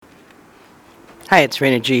Hi, it's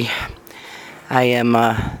Raina G. I am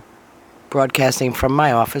broadcasting from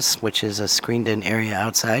my office, which is a screened-in area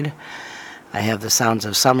outside. I have the sounds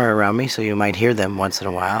of summer around me, so you might hear them once in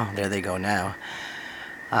a while. There they go now.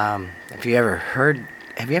 Have you ever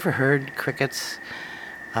heard crickets?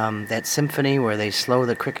 That symphony where they slow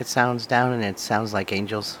the cricket sounds down and it sounds like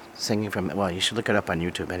angels singing from. Well, you should look it up on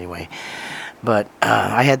YouTube anyway. But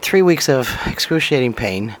I had 3 weeks of excruciating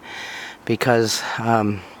pain because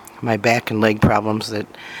my back and leg problems that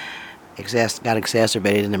got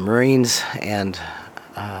exacerbated in the Marines and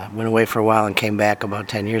went away for a while and came back about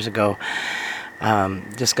 10 years ago.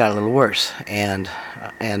 Just got a little worse, and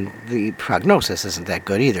the prognosis isn't that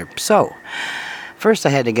good either. So, first I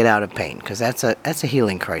had to get out of pain because that's a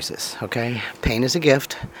healing crisis. Okay, pain is a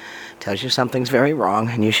gift, tells you something's very wrong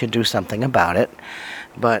and you should do something about it.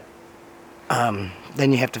 But then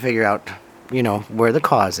you have to figure out, where the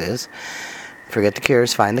cause is. Forget the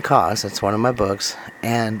cures, find the cause. That's one of my books.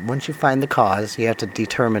 And once you find the cause, you have to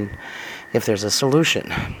determine if there's a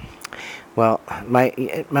solution. Well,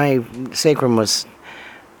 my sacrum was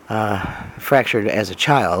fractured as a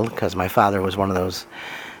child because my father was one of those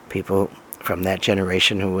people from that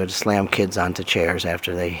generation who would slam kids onto chairs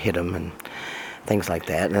after they hit them and things like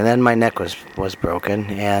that. And then my neck was broken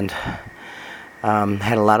and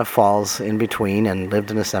had a lot of falls in between and lived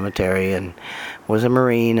in a cemetery and was a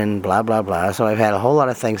Marine and blah, blah, blah. So I've had a whole lot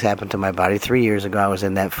of things happen to my body. 3 years ago, I was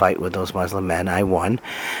in that fight with those Muslim men. I won,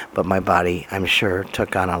 but my body, I'm sure,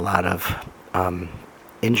 took on a lot of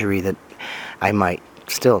injury that I might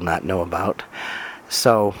still not know about.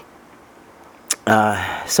 So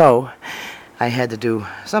I had to do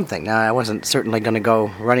something. Now, I wasn't certainly going to go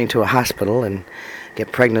running to a hospital and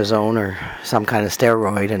get prednisone or some kind of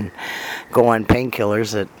steroid and go on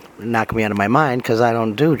painkillers that knock me out of my mind because I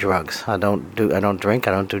don't do drugs. I don't drink.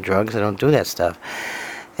 I don't do drugs. I don't do that stuff.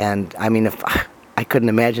 And I mean, if I couldn't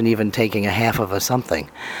imagine even taking a half of a something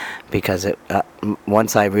because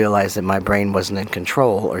once I realized that my brain wasn't in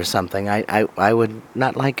control or something, I would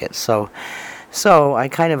not like it. So I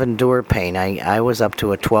kind of endure pain. I was up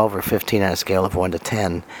to a 12 or 15 on a scale of 1 to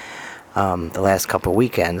 10 the last couple of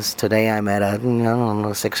weekends. Today I'm at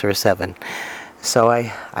a 6 or a 7. So I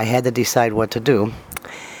had to decide what to do.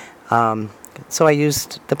 So I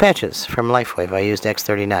used the patches from LifeWave. I used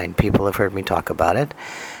X39. People have heard me talk about it.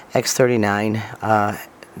 X39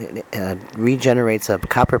 regenerates a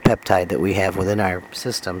copper peptide that we have within our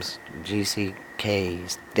systems, GCK-CU,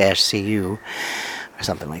 or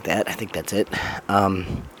something like that. I think that's it.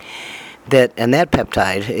 That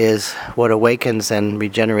peptide is what awakens and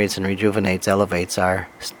regenerates and rejuvenates, elevates our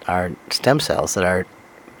stem cells that are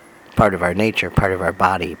part of our nature, part of our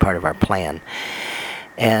body, part of our plan.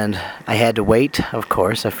 And I had to wait, of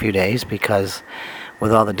course, a few days because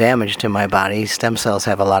with all the damage to my body, stem cells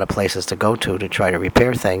have a lot of places to go to try to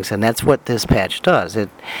repair things, and that's what this patch does. It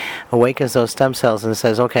awakens those stem cells and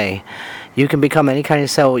says, okay, you can become any kind of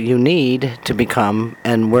cell you need to become,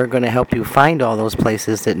 and we're going to help you find all those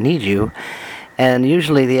places that need you. And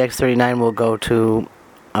usually the X39 will go to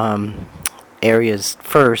areas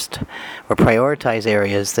first, or prioritize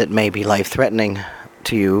areas that may be life-threatening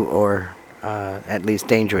to you or at least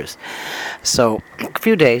dangerous. So it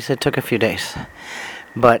took a few days.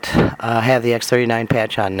 But I have the X39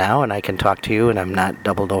 patch on now, and I can talk to you, and I'm not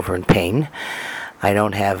doubled over in pain. I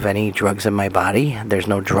don't have any drugs in my body. There's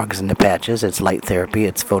no drugs in the patches. It's light therapy.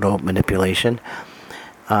 It's photo manipulation,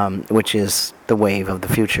 which is the wave of the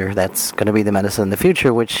future. That's going to be the medicine of the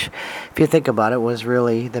future, which, if you think about it, was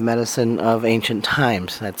really the medicine of ancient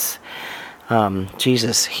times. That's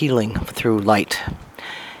Jesus healing through light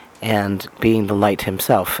and being the light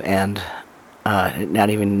himself, and not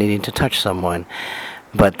even needing to touch someone,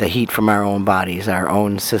 but the heat from our own bodies, our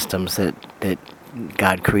own systems that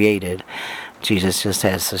God created. Jesus just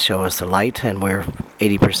has to show us the light, and we're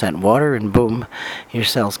 80% water, and boom, your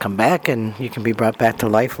cells come back, and you can be brought back to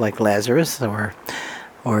life like Lazarus, or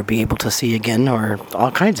be able to see again, or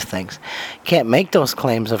all kinds of things. Can't make those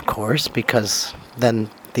claims, of course, because then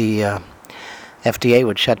the FDA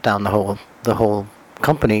would shut down the whole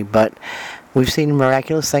company, but we've seen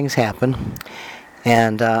miraculous things happen.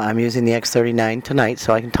 And I'm using the X39 tonight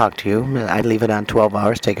so I can talk to you. I leave it on 12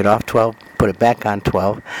 hours, take it off 12, put it back on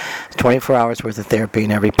 12. It's 24 hours worth of therapy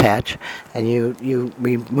in every patch. And you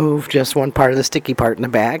remove just one part of the sticky part in the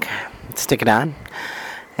bag, stick it on.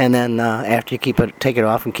 And then after you take it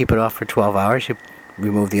off and keep it off for 12 hours, you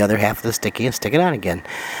remove the other half of the sticky and stick it on again.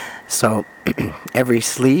 So every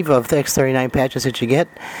sleeve of the X39 patches that you get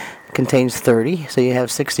contains 30, so you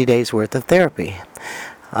have 60 days worth of therapy.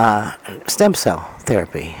 Stem cell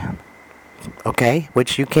therapy, okay,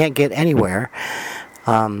 which you can't get anywhere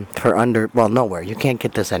nowhere. You can't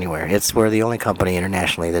get this anywhere. We're the only company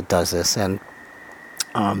internationally that does this, and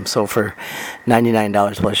so for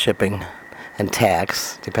 $99 plus shipping and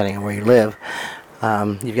tax, depending on where you live,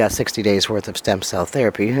 you've got 60 days worth of stem cell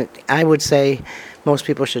therapy. I would say most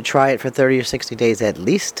people should try it for 30 or 60 days at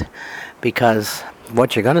least, because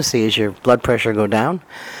what you're going to see is your blood pressure go down.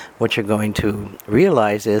 What you're going to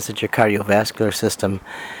realize is that your cardiovascular system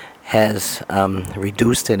has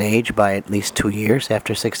reduced in age by at least 2 years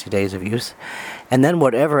after 60 days of use. And then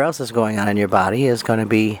whatever else is going on in your body is going to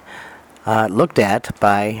be looked at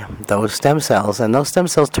by those stem cells, and those stem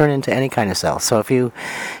cells turn into any kind of cell. So if you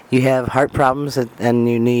have heart problems and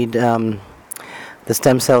you need the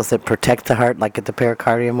stem cells that protect the heart, like at the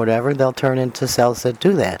pericardium, whatever, they'll turn into cells that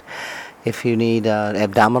do that. If you need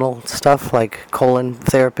abdominal stuff like colon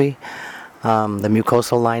therapy, the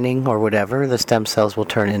mucosal lining or whatever, the stem cells will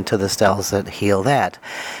turn into the cells that heal that.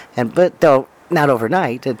 But though not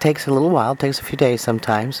overnight, it takes a little while, it takes a few days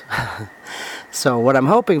sometimes. So what I'm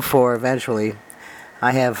hoping for eventually,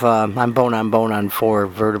 I'm bone on 4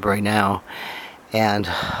 vertebrae now, and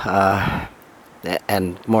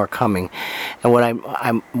more coming. And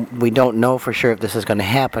what we don't know for sure if this is going to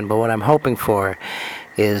happen, but what I'm hoping for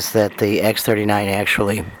is that the X39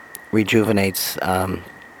 actually rejuvenates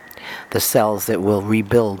the cells that will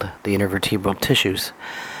rebuild the intervertebral tissues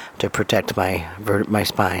to protect my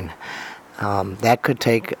spine. That could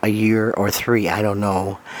take a year or 3, I don't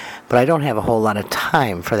know. But I don't have a whole lot of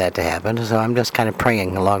time for that to happen, so I'm just kind of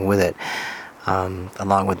praying along with it,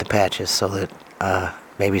 along with the patches, so that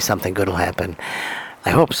maybe something good will happen.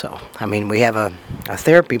 I hope so. I mean, we have a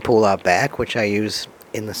therapy pool out back, which I use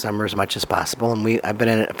in the summer as much as possible, and I've been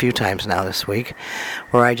in it a few times now this week,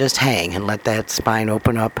 where I just hang and let that spine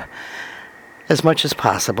open up as much as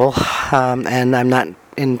possible, and I'm not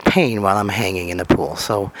in pain while I'm hanging in the pool,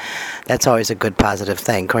 so that's always a good positive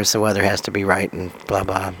thing. Of course, the weather has to be right and blah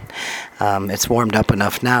blah. It's warmed up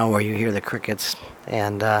enough now where you hear the crickets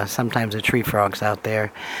and sometimes the tree frogs out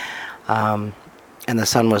there, and the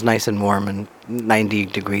sun was nice and warm and 90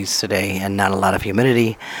 degrees today and not a lot of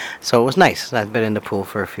humidity, so it was nice. I've been in the pool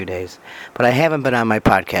for a few days, but I haven't been on my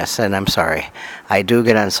podcast, and I'm sorry. I do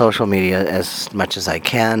get on social media as much as I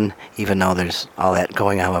can, even though there's all that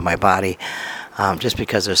going on with my body, just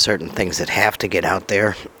because there's certain things that have to get out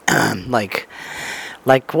there, like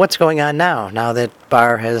what's going on now that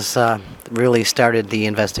Barr has really started the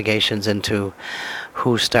investigations into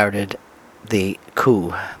who started the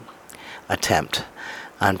coup attempt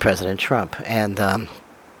on President Trump. And I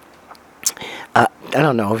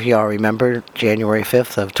don't know if you all remember January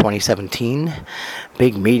 5th of 2017,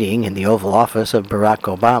 big meeting in the Oval Office of Barack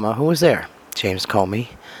Obama. Who was there? James Comey,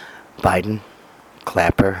 Biden,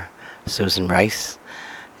 Clapper, Susan Rice,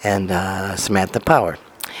 and Samantha Power.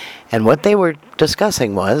 And what they were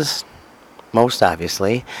discussing was, most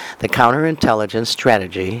obviously, the counterintelligence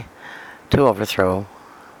strategy to overthrow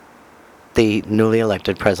the newly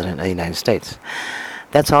elected President of the United States.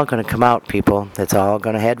 That's all going to come out, people. It's all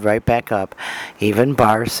going to head right back up. Even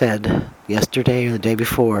Barr said yesterday or the day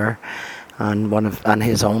before on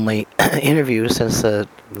his only interview since the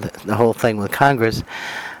whole thing with Congress,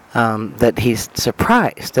 that he's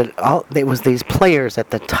surprised that there was these players at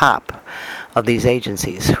the top of these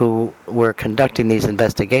agencies who were conducting these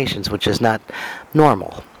investigations, which is not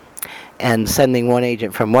normal. And sending one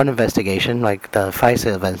agent from one investigation, like the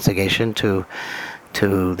FISA investigation, to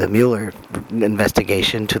the Mueller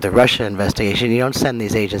investigation, to the Russia investigation. You don't send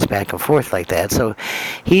these agents back and forth like that. So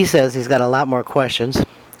he says he's got a lot more questions,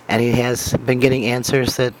 and he has been getting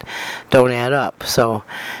answers that don't add up. So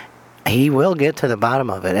he will get to the bottom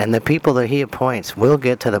of it, and the people that he appoints will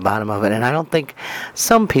get to the bottom of it. And I don't think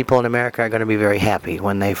some people in America are going to be very happy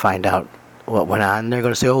when they find out what went on. They're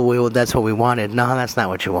going to say, oh, well, that's what we wanted. No, that's not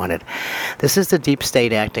what you wanted. This is the deep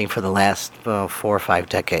state acting for the last 4 or 5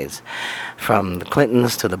 decades, from the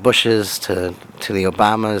Clintons to the Bushes to the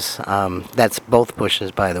Obamas. That's both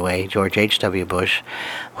Bushes, by the way. George H.W. Bush,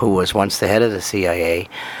 who was once the head of the CIA.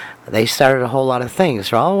 They started a whole lot of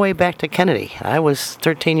things, all the way back to Kennedy. I was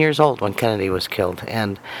 13 years old when Kennedy was killed,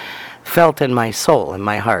 and felt in my soul, in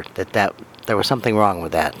my heart, that there was something wrong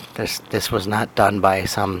with that. This was not done by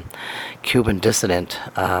some Cuban dissident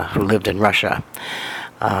who lived in Russia.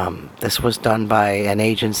 This was done by an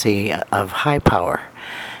agency of high power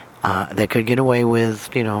that could get away with,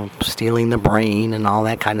 stealing the brain and all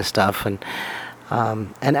that kind of stuff. And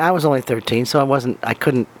I was only 13, so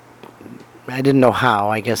I didn't know how,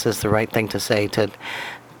 I guess is the right thing to say, to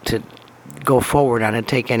go forward on it,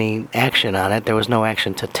 take any action on it. There was no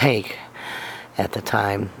action to take at the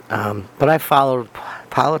time. But I followed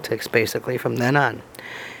politics basically from then on.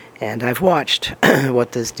 And I've watched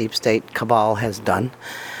what this deep state cabal has done.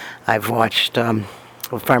 I've watched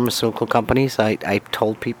pharmaceutical companies. I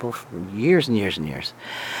told people for years and years and years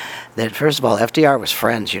that, first of all, FDR was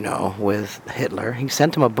friends, with Hitler. He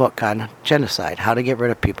sent him a book on genocide, how to get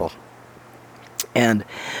rid of people. And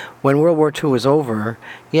when World War II was over,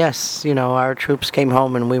 yes, our troops came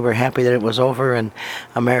home and we were happy that it was over, and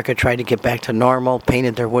America tried to get back to normal,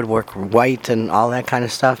 painted their woodwork white and all that kind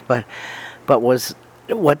of stuff. But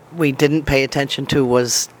what we didn't pay attention to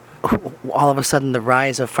was all of a sudden the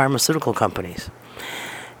rise of pharmaceutical companies.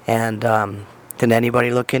 And did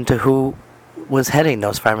anybody look into who was heading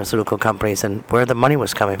those pharmaceutical companies and where the money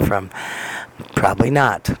was coming from? Probably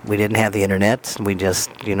not. We didn't have the internet. We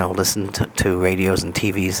just, listened to radios and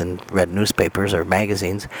TVs and read newspapers or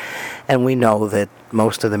magazines. And we know that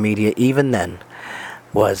most of the media, even then,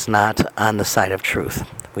 was not on the side of truth.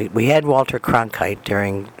 We had Walter Cronkite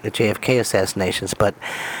during the JFK assassinations,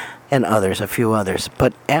 and a few others.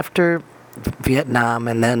 But after Vietnam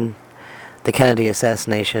and then the Kennedy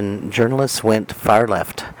assassination, journalists went far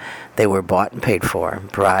left. They were bought and paid for,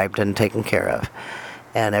 bribed and taken care of.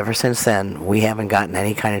 And ever since then, we haven't gotten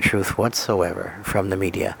any kind of truth whatsoever from the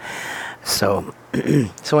media. So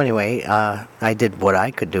anyway, I did what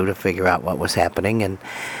I could do to figure out what was happening,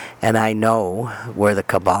 and I know where the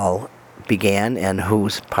cabal began and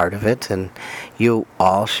who's part of it, and you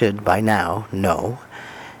all should by now know.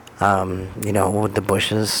 With the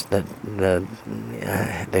Bushes,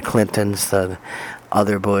 the Clintons, the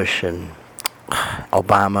other Bush, and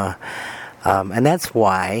Obama. And that's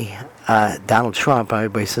why Donald Trump,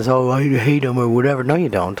 everybody says, oh, I hate him or whatever. No, you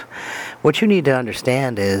don't. What you need to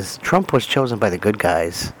understand is Trump was chosen by the good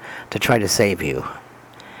guys to try to save you.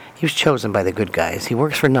 He was chosen by the good guys. He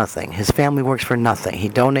works for nothing. His family works for nothing. He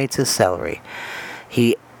donates his salary.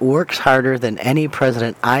 He works harder than any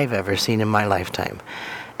president I've ever seen in my lifetime.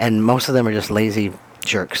 And most of them are just lazy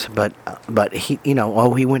jerks. But he, he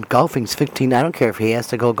went golfing 15. I don't care if he has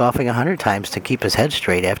to go golfing 100 times to keep his head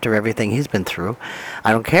straight after everything he's been through.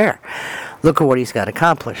 I don't care. Look at what he's got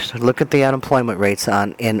accomplished. Look at the unemployment rates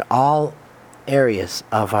in all areas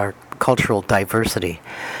of our cultural diversity,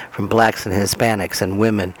 from blacks and Hispanics and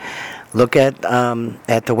women. Look at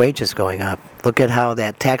the wages going up. Look at how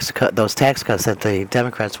those tax cuts that the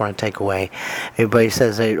Democrats want to take away. Everybody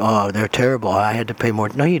says, they're terrible. I had to pay more.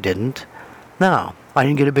 No, you didn't. No, I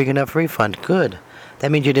didn't get a big enough refund. Good.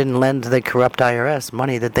 That means you didn't lend the corrupt IRS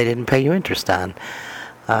money that they didn't pay you interest on.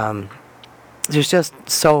 There's just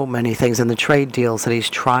so many things in the trade deals that he's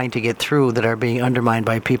trying to get through that are being undermined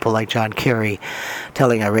by people like John Kerry,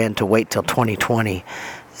 telling Iran to wait till 2020.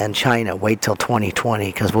 And China, wait till 2020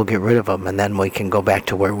 because we'll get rid of them and then we can go back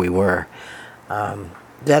to where we were.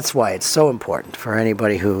 That's why it's so important for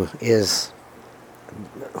anybody who is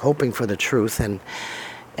hoping for the truth and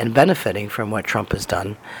benefiting from what Trump has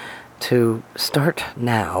done to start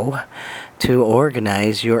now to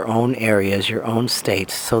organize your own areas, your own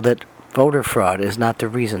states, so that voter fraud is not the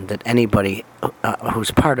reason that anybody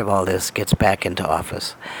who's part of all this gets back into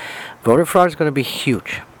office. Voter fraud is going to be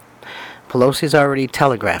huge. Pelosi's already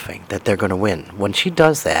telegraphing that they're going to win. When she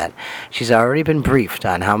does that, she's already been briefed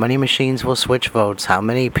on how many machines will switch votes, how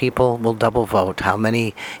many people will double vote, how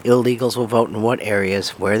many illegals will vote in what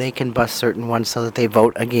areas, where they can bust certain ones so that they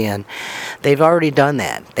vote again. They've already done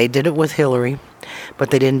that. They did it with Hillary, but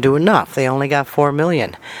they didn't do enough. They only got 4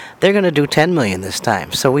 million. They're going to do 10 million this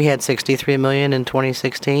time. So we had 63 million in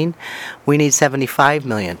 2016. We need 75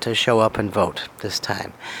 million to show up and vote this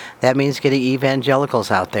time. That means getting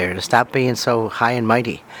evangelicals out there to stop being so high and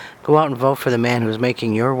mighty. Go out and vote for the man who's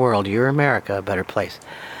making your world, your America, a better place.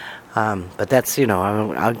 But that's,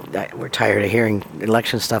 we're tired of hearing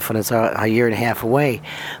election stuff when it's a year and a half away.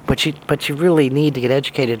 But you really need to get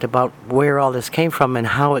educated about where all this came from and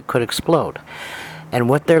how it could explode. And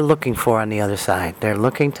what they're looking for on the other side. They're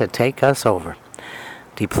looking to take us over,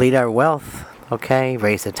 deplete our wealth,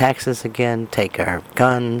 raise the taxes again, take our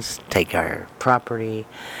guns, take our property.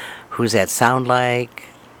 Who's that sound like?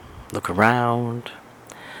 Look around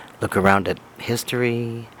at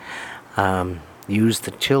history. Use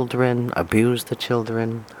the children, abuse the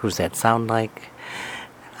children. Who's that sound like?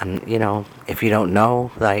 If you don't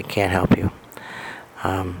know, I can't help you.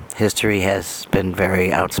 History has been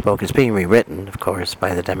very outspoken. It's being rewritten, of course,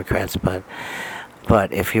 by the Democrats, but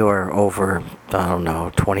if you're over,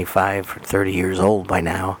 25 or 30 years old by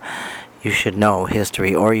now, you should know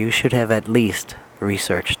history, or you should have at least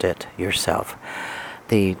researched it yourself.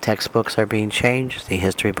 The textbooks are being changed. The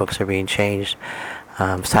history books are being changed.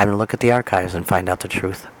 It's time to look at the archives and find out the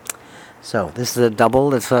truth. So this is a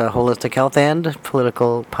double. It's a holistic health and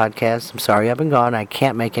political podcast. I'm sorry I've been gone. I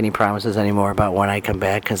can't make any promises anymore about when I come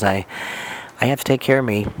back because I have to take care of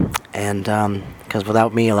me, and because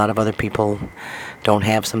without me, a lot of other people don't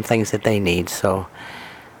have some things that they need. So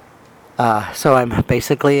I'm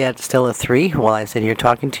basically still at 3 while I sit here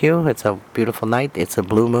talking to you. It's a beautiful night. It's a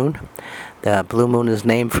blue moon. The blue moon is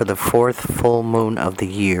named for the 4th full moon of the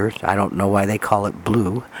year. I don't know why they call it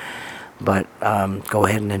blue, but go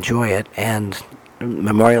ahead and enjoy it. And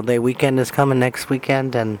Memorial Day weekend is coming next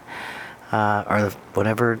weekend, and or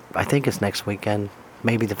whatever, I think it's next weekend,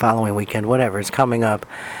 maybe the following weekend, whatever, it's coming up.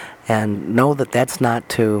 And know that that's not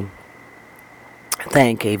to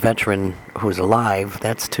thank a veteran who's alive,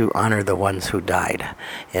 that's to honor the ones who died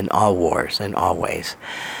in all wars, in all ways.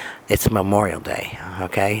 It's Memorial Day,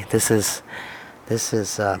 okay? This is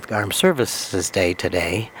Armed Services Day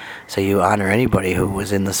today, so you honor anybody who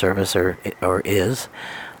was in the service or is.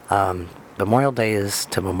 Memorial Day is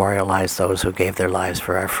to memorialize those who gave their lives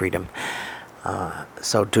for our freedom.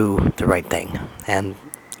 So do the right thing. And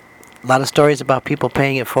a lot of stories about people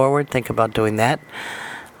paying it forward. Think about doing that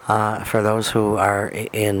for those who are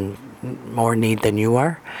in more need than you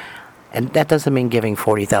are. And that doesn't mean giving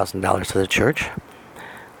 $40,000 to the church.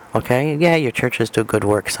 Okay, yeah, your churches do good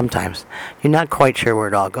work sometimes. You're not quite sure where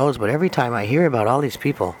it all goes, but every time I hear about all these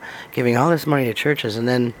people giving all this money to churches, and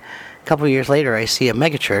then a couple of years later I see a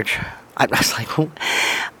mega church, I was like,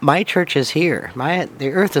 my church is here.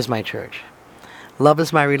 The earth is my church. Love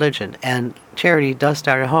is my religion, and charity does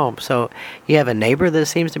start at home. So you have a neighbor that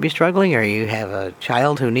seems to be struggling, or you have a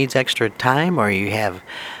child who needs extra time, or you have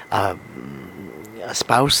a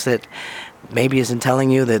spouse that maybe isn't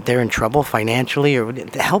telling you that they're in trouble financially, or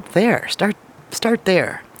help there. Start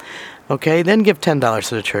there. Okay, then give $10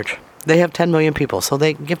 to the church. They have 10 million people, so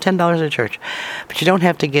they give $10 to the church. But you don't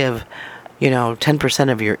have to give,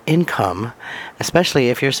 10% of your income, especially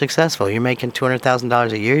if you're successful. You're making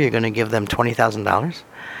 $200,000 a year, you're going to give them $20,000?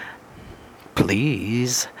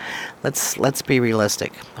 Please. Let's be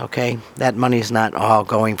realistic, okay? That money's not all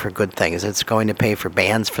going for good things. It's going to pay for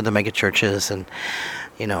bands for the mega churches and,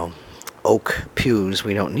 oak pews.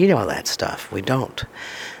 We don't need all that stuff. We don't.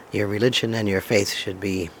 Your religion and your faith should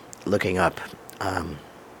be looking up,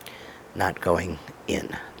 not going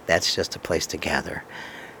in. That's just a place to gather.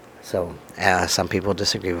 So some people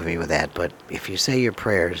disagree with me with that, but if you say your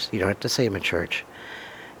prayers, you don't have to say them in church.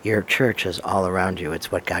 Your church is all around you.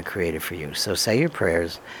 It's what God created for you. So say your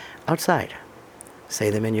prayers outside.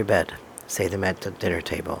 Say them in your bed. Say them at the dinner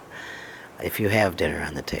table, if you have dinner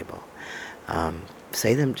on the table.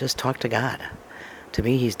 Say them, just talk to God. To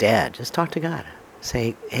me, He's Dad. Just talk to God.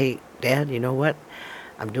 Say, hey, Dad, you know what?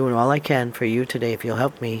 I'm doing all I can for you today. If you'll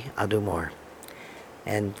help me, I'll do more.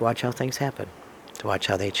 And watch how things happen. To watch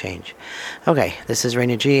how they change. Okay, this is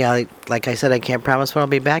Raina G. Like I said, I can't promise when I'll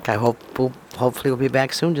be back. Hopefully we'll be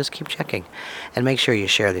back soon. Just keep checking. And make sure you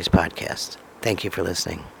share these podcasts. Thank you for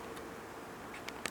listening.